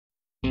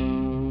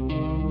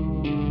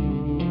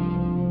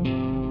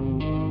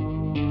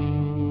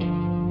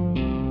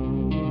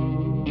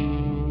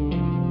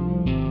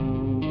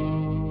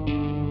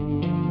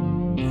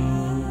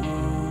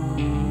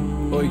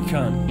boy, you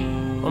can't.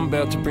 I'm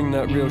about to bring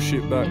that real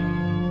shit back.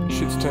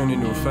 Shit's turned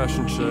into a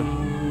fashion show.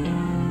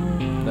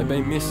 They've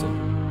been missing,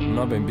 and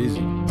I've been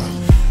busy.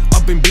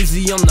 I've been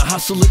busy on the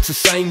hustle, it's the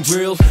same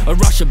drill. A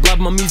rush of blood,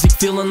 my music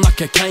feeling like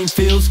cocaine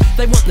feels.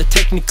 They want the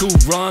technical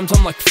rhymes,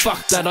 I'm like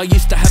fuck that. I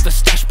used to have a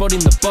stash spot in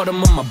the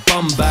bottom of my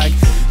bum bag.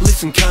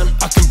 Listen cunt,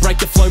 I can break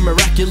the flow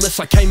miraculous.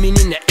 I came in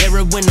the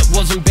era when it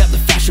wasn't about the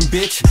fashion,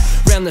 bitch.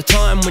 Round the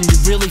time when you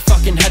really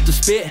fucking had to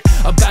spit.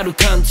 I battle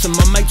cunts and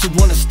my mates would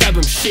wanna stab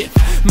them, shit.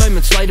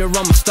 Moments later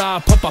I'm a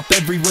star, pop up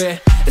everywhere.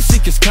 The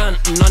sickest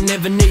cunt and I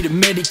never needed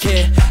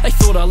Medicare. They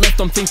thought I left,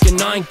 I'm thinking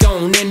I ain't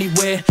going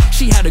anywhere.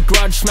 She had a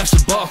grudge, smashed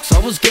the box, I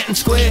was getting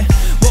square.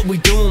 What we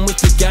doing with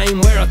the game,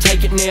 where I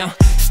take it now?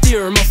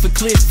 Steer them off the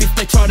cliff if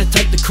they try to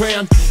take the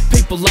crown.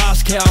 People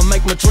ask how I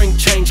make my drink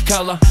change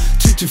colour.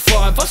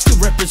 225, I still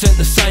represent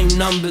the same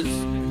numbers.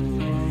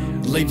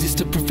 Leave this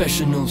to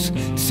professionals.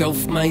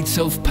 Self-made,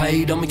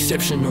 self-paid, I'm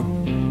exceptional.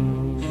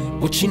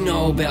 What you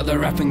know about the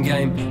rapping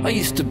game? I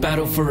used to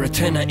battle for a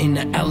tenner in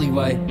the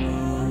alleyway.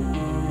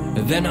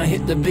 Then I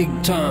hit the big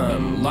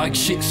time. Like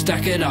shit,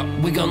 stack it up,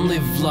 we gon'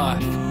 live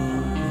life.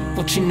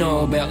 What you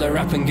know about the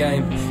rapping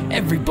game?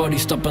 Everybody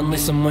stop and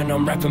listen when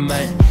I'm rapping,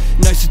 mate.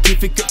 No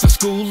certificate for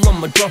school,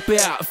 I'm a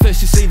dropout.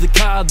 First you see the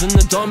car, then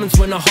the diamonds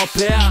when I hop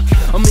out.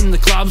 I'm in the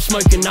club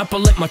smoking up, I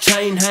let my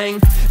chain hang.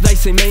 They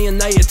see me and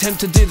they attempt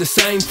to do the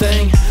same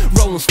thing.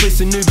 Rolling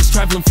splits and Ubers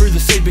travelling through the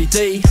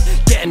CBD.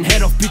 Getting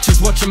head off bitches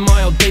watching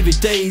my old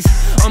DVDs.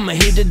 I'ma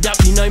hit it up,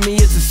 you know me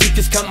as the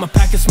sickest cunt. My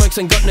pack of smokes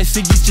ain't got no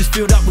ciggies, just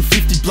filled up with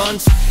 50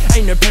 blunts.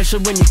 Ain't no pressure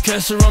when you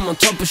Kerser, I'm on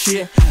top of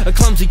shit. A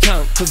clumsy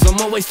cunt, cause I'm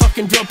always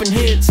fucking dropping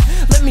hits.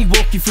 Let me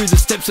walk you through the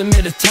steps of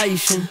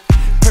meditation,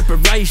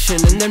 preparation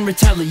and then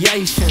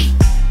retaliation.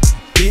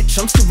 Bitch,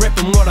 I'm still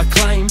repping what I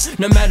claim.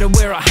 No matter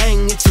where I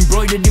hang, it's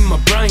embroidered in my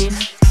brain.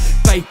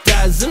 Baked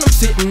as and I'm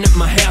sitting at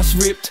my house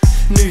ripped.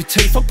 New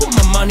teeth, I put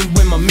my money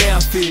where my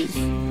mouth is.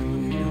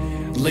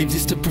 Leave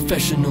this to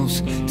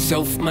professionals.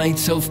 Self-made,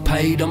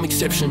 self-paid, I'm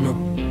exceptional.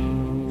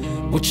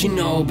 What you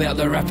know about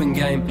the rapping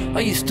game?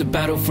 I used to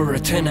battle for a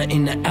tenner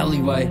in the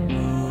alleyway.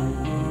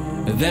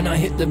 Then I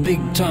hit the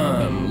big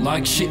time.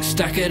 Like shit,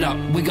 stack it up,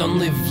 we gon'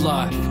 live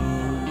life.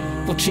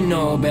 What you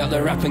know about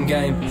the rapping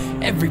game?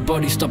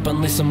 Everybody stop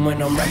and listen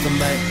when I'm rapping,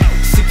 mate.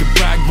 Sick of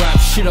brag rap,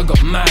 shit I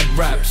got mad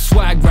rap.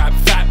 Swag rap,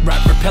 fat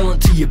rap,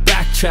 repellent to your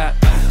back chat.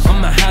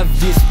 I'ma have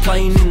this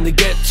playing in the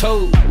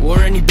ghetto. Or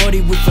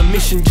anybody with a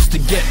mission just to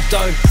get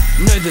dough.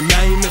 Know the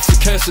name, it's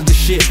the curse of the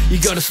shit. You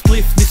got a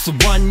spliff, this the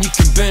one, you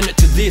can burn it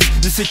to this.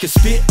 The sickest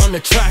spit on the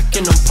track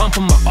and I'm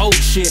pumping my old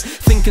shit.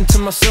 Thinking to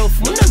myself,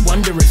 well no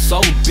wonder it's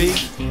so big.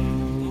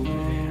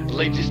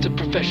 Leave this to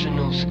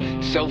professionals.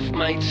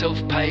 Self-made,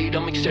 self-paid,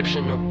 I'm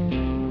exceptional.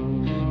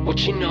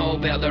 What you know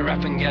about the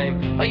rapping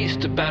game? I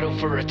used to battle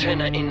for a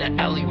tenner in the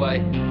alleyway.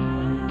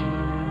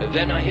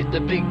 Then I hit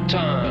the big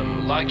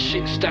time. Like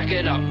shit, stack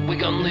it up, we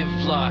gon'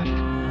 live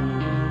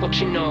life.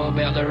 What you know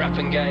about the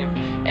rapping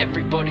game?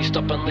 Everybody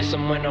stop and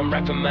listen when I'm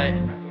rapping,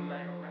 mate.